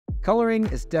Coloring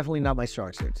is definitely not my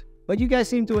strong suit, but you guys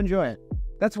seem to enjoy it.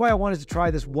 That's why I wanted to try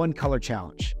this one color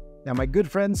challenge. Now, my good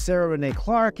friends Sarah Renee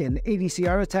Clark and ADC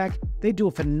Art Attack, they do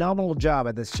a phenomenal job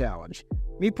at this challenge.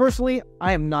 Me personally,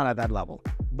 I am not at that level,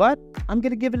 but I'm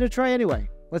gonna give it a try anyway.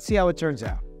 Let's see how it turns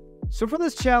out. So for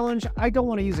this challenge, I don't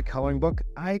want to use a coloring book.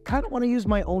 I kind of want to use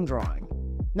my own drawing.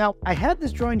 Now, I had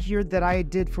this drawing here that I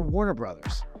did for Warner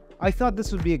Brothers. I thought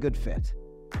this would be a good fit.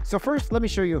 So first, let me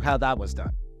show you how that was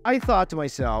done. I thought to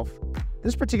myself,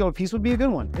 this particular piece would be a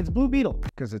good one. It's Blue Beetle,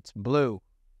 because it's blue.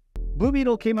 Blue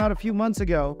Beetle came out a few months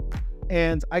ago,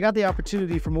 and I got the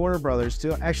opportunity from Warner Brothers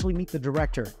to actually meet the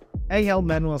director, A.L.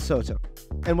 Manuel Soto.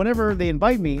 And whenever they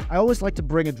invite me, I always like to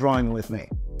bring a drawing with me.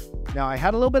 Now, I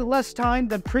had a little bit less time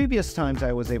than previous times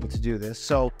I was able to do this,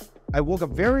 so I woke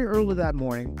up very early that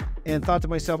morning and thought to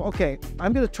myself, okay,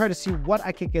 I'm going to try to see what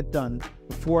I could get done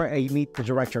before I meet the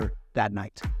director that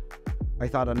night. I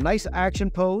thought a nice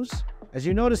action pose. As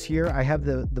you notice here, I have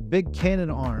the big cannon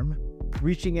arm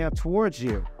reaching out towards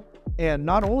you. And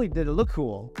not only did it look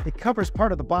cool, it covers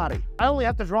part of the body. I only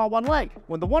have to draw one leg.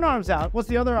 When the one arm's out, what's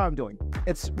the other arm doing?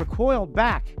 It's recoiled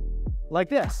back like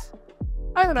this.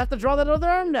 I don't have to draw that other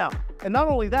arm now. And not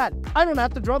only that, I don't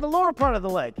have to draw the lower part of the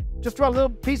leg. Just draw a little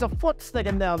piece of foot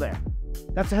sticking down there.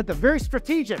 That's very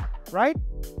strategic, right?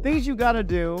 Things you gotta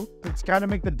do to kind of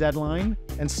make the deadline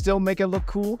and still make it look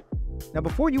cool. Now,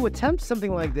 before you attempt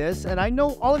something like this, and I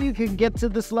know all of you can get to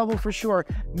this level for sure,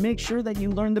 make sure that you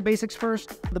learn the basics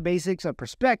first. The basics of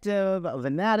perspective, of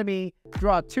anatomy,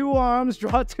 draw two arms,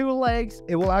 draw two legs.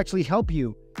 It will actually help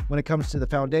you when it comes to the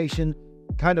foundation,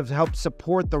 kind of help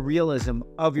support the realism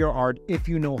of your art if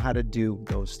you know how to do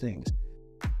those things.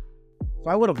 So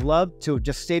I would have loved to have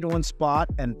just stayed in one spot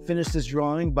and finished this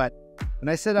drawing, but when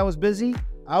I said I was busy,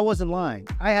 I wasn't lying.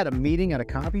 I had a meeting at a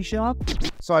coffee shop,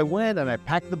 so I went and I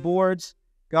packed the boards,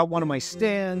 got one of my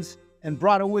stands, and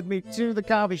brought it with me to the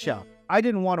coffee shop. I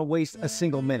didn't want to waste a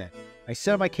single minute. I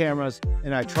set up my cameras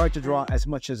and I tried to draw as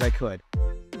much as I could.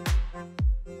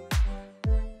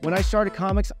 When I started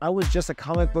comics, I was just a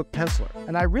comic book penciler,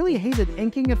 and I really hated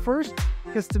inking at first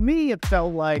because to me it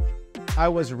felt like I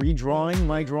was redrawing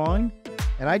my drawing,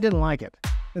 and I didn't like it.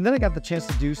 And then I got the chance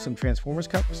to do some Transformers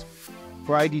covers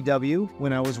for IDW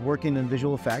when I was working in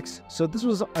visual effects. So this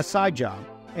was a side job,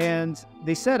 and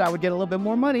they said I would get a little bit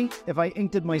more money if I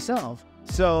inked it myself.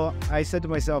 So I said to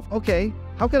myself, okay,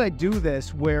 how can I do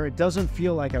this where it doesn't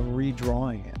feel like I'm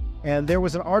redrawing it? And there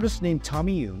was an artist named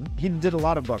Tommy Yoon. He did a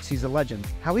lot of books. He's a legend.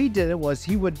 How he did it was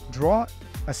he would draw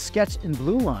a sketch in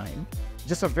blue line,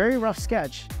 just a very rough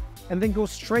sketch, and then go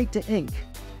straight to ink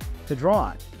to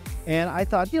draw it. And I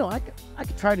thought, you know, I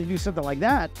could try to do something like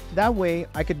that. That way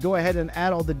I could go ahead and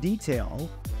add all the detail,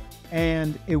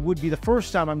 and it would be the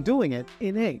first time I'm doing it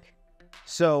in ink.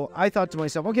 So I thought to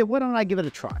myself, okay, why don't I give it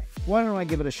a try? Why don't I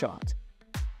give it a shot?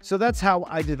 So that's how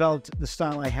I developed the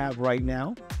style I have right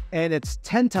now. And it's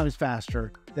 10 times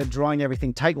faster than drawing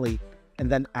everything tightly and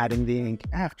then adding the ink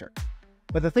after.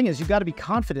 But the thing is, you got to be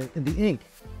confident in the ink.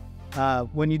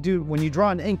 When you draw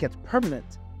in ink, it's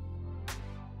permanent.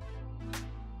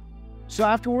 So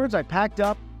afterwards, I packed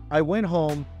up, I went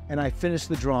home, and I finished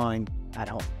the drawing at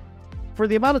home. For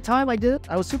the amount of time I did,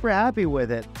 I was super happy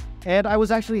with it. And I was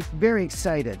actually very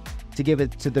excited to give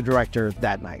it to the director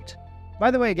that night. By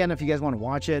the way, again, if you guys want to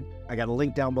watch it, I got a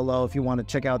link down below if you want to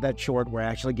check out that short where I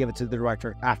actually give it to the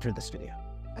director after this video.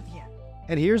 At the end.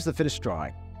 And here's the finished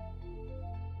drawing.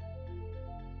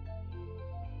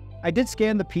 I did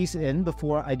scan the piece in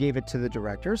before I gave it to the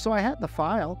director, so I had the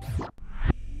file.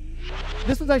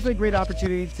 This was actually a great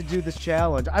opportunity to do this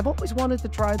challenge. I've always wanted to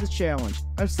try this challenge.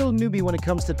 I'm still a newbie when it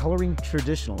comes to coloring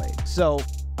traditionally, so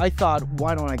I thought,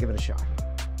 why don't I give it a shot?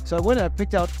 So I went and I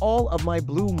picked out all of my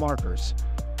blue markers.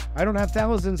 I don't have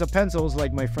thousands of pencils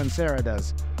like my friend Sarah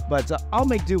does, but I'll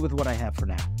make do with what I have for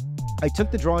now. I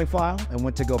took the drawing file and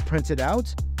went to go print it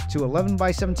out to 11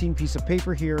 by 17 piece of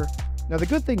paper here. Now the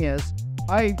good thing is,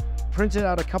 I printed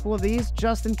out a couple of these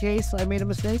just in case I made a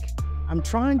mistake. I'm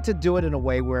trying to do it in a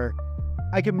way where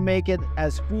I can make it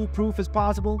as foolproof as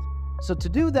possible. So to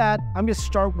do that, I'm going to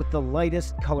start with the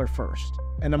lightest color first.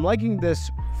 And I'm liking this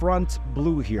front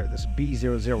blue here, this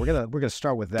B00. We're gonna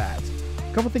start with that.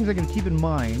 A couple things I can keep in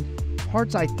mind.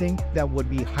 Parts I think that would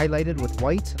be highlighted with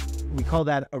white. We call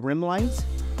that a rim lines.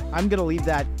 I'm gonna leave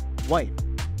that white.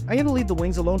 I'm gonna leave the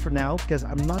wings alone for now because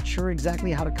I'm not sure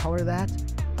exactly how to color that.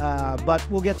 But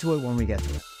we'll get to it when we get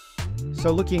to it.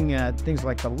 So looking at things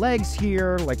like the legs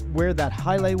here, like where that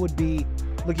highlight would be.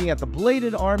 Looking at the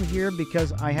bladed arm here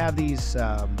because I have these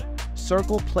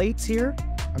circle plates here.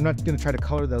 I'm not going to try to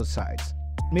color those sides.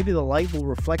 Maybe the light will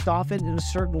reflect off it in a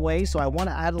certain way, so I want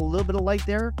to add a little bit of light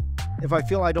there. If I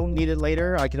feel I don't need it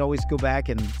later, I can always go back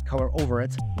and color over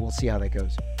it. We'll see how that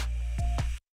goes.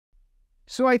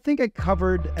 So I think I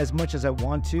covered as much as I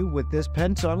want to with this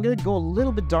pen. So I'm going to go a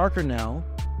little bit darker now.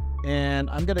 And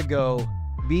I'm going to go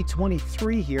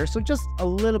B23 here. So just a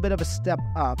little bit of a step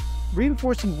up,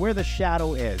 reinforcing where the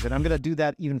shadow is. And I'm going to do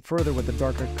that even further with the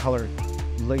darker color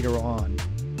later on.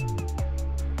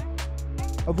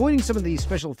 Avoiding some of the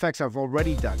special effects I've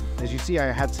already done. As you see,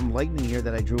 I had some lightning here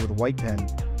that I drew with a white pen.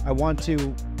 I want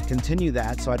to continue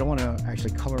that, so I don't want to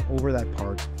actually color over that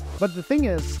part. But the thing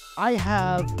is, I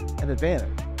have an advantage.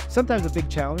 Sometimes a big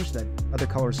challenge that other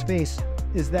colors face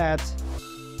is that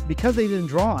because they didn't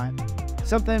draw it,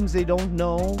 sometimes they don't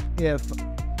know if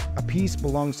a piece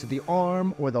belongs to the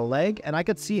arm or the leg. And I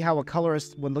could see how a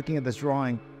colorist, when looking at this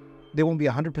drawing, they won't be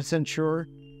 100% sure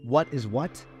what is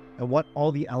what and what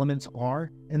all the elements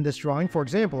are in this drawing. For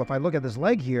example, if I look at this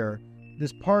leg here,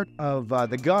 this part of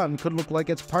the gun could look like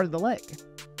it's part of the leg,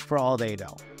 for all they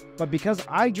know. But because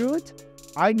I drew it,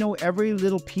 I know every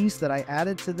little piece that I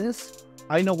added to this.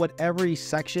 I know what every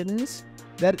section is.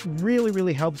 That really,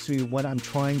 really helps me when I'm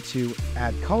trying to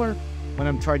add color, when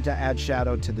I'm trying to add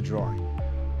shadow to the drawing.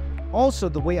 Also,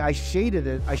 the way I shaded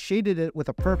it with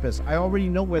a purpose. I already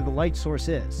know where the light source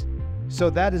is.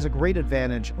 So that is a great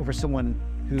advantage over someone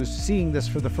who's seeing this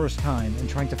for the first time and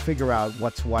trying to figure out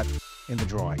what's what in the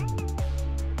drawing.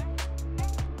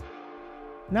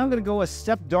 Now I'm going to go a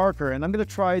step darker, and I'm going to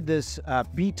try this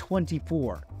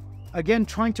B24. Again,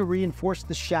 trying to reinforce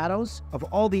the shadows of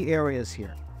all the areas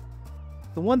here.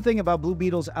 The one thing about Blue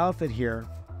Beetle's outfit here,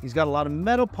 he's got a lot of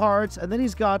metal parts, and then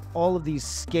he's got all of these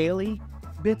scaly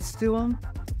bits to him.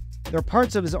 There are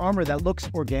parts of his armor that looks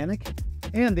organic,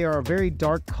 and they are a very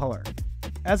dark color.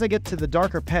 As I get to the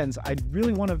darker pens, I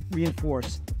really want to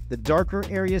reinforce the darker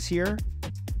areas here,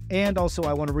 and also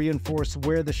I want to reinforce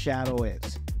where the shadow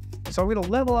is. So I'm going to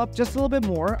level up just a little bit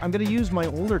more. I'm going to use my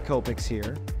older Copics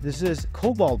here. This is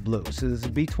Cobalt Blue, so this is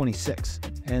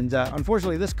B26. And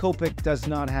unfortunately, this Copic does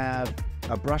not have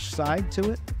a brush side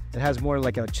to it. It has more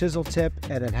like a chisel tip,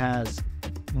 and it has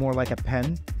more like a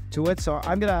pen to it. So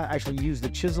I'm going to actually use the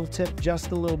chisel tip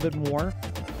just a little bit more.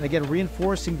 And again,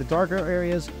 reinforcing the darker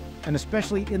areas, and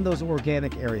especially in those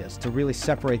organic areas to really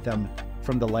separate them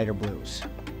from the lighter blues.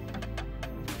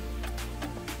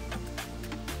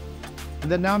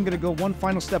 And then now I'm going to go one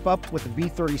final step up with the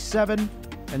B37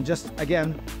 and just,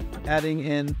 again, adding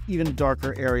in even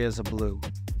darker areas of blue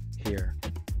here.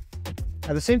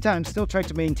 At the same time, still trying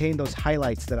to maintain those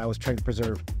highlights that I was trying to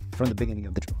preserve from the beginning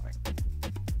of the drawing.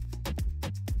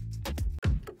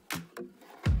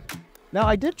 Now,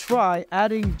 I did try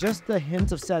adding just a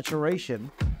hint of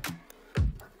saturation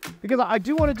because I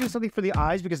do want to do something for the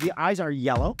eyes because the eyes are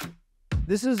yellow.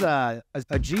 This is a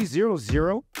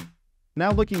G00.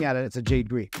 Now looking at it, it's a jade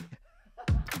green.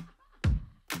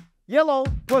 Yellow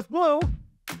plus blue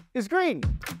is green.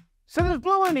 So there's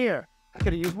blue in here. I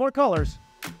could have used more colors.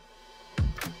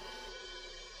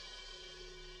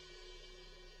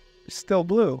 Still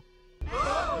blue.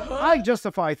 I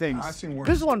justify things.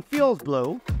 This one feels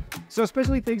blue. So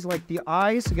especially things like the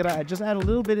eyes, I'm gonna just add a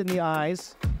little bit in the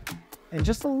eyes and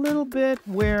just a little bit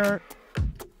where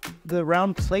the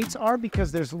round plates are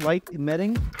because there's light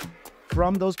emitting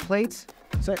from those plates.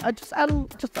 So I just add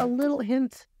just a little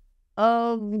hint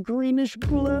of greenish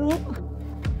blue.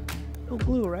 Oh,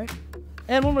 blue, right?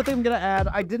 And one more thing I'm gonna add,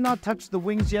 I did not touch the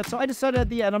wings yet, so I decided at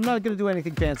the end, I'm not gonna do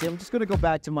anything fancy. I'm just gonna go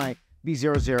back to my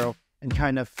B00 and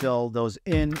kind of fill those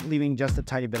in, leaving just a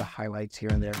tiny bit of highlights here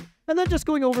and there. And then just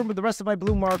going over with the rest of my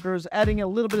blue markers, adding a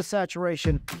little bit of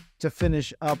saturation to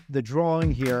finish up the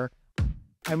drawing here.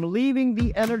 I'm leaving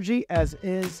the energy as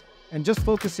is and just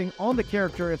focusing on the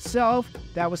character itself.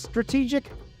 That was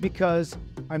strategic because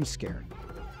I'm scared.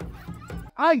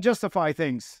 I justify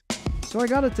things. So I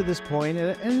got it to this point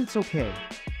and it's okay.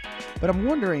 But I'm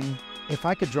wondering if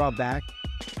I could draw back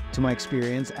to my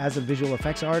experience as a visual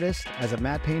effects artist, as a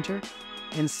matte painter,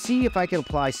 and see if I can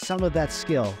apply some of that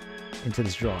skill into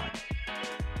this drawing.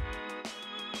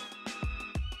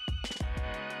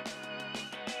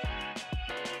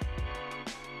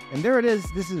 And there it is.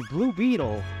 This is Blue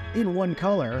Beetle in one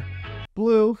color.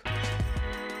 Blue.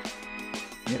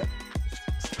 Yeah.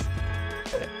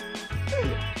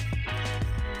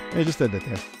 I just did it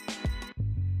there.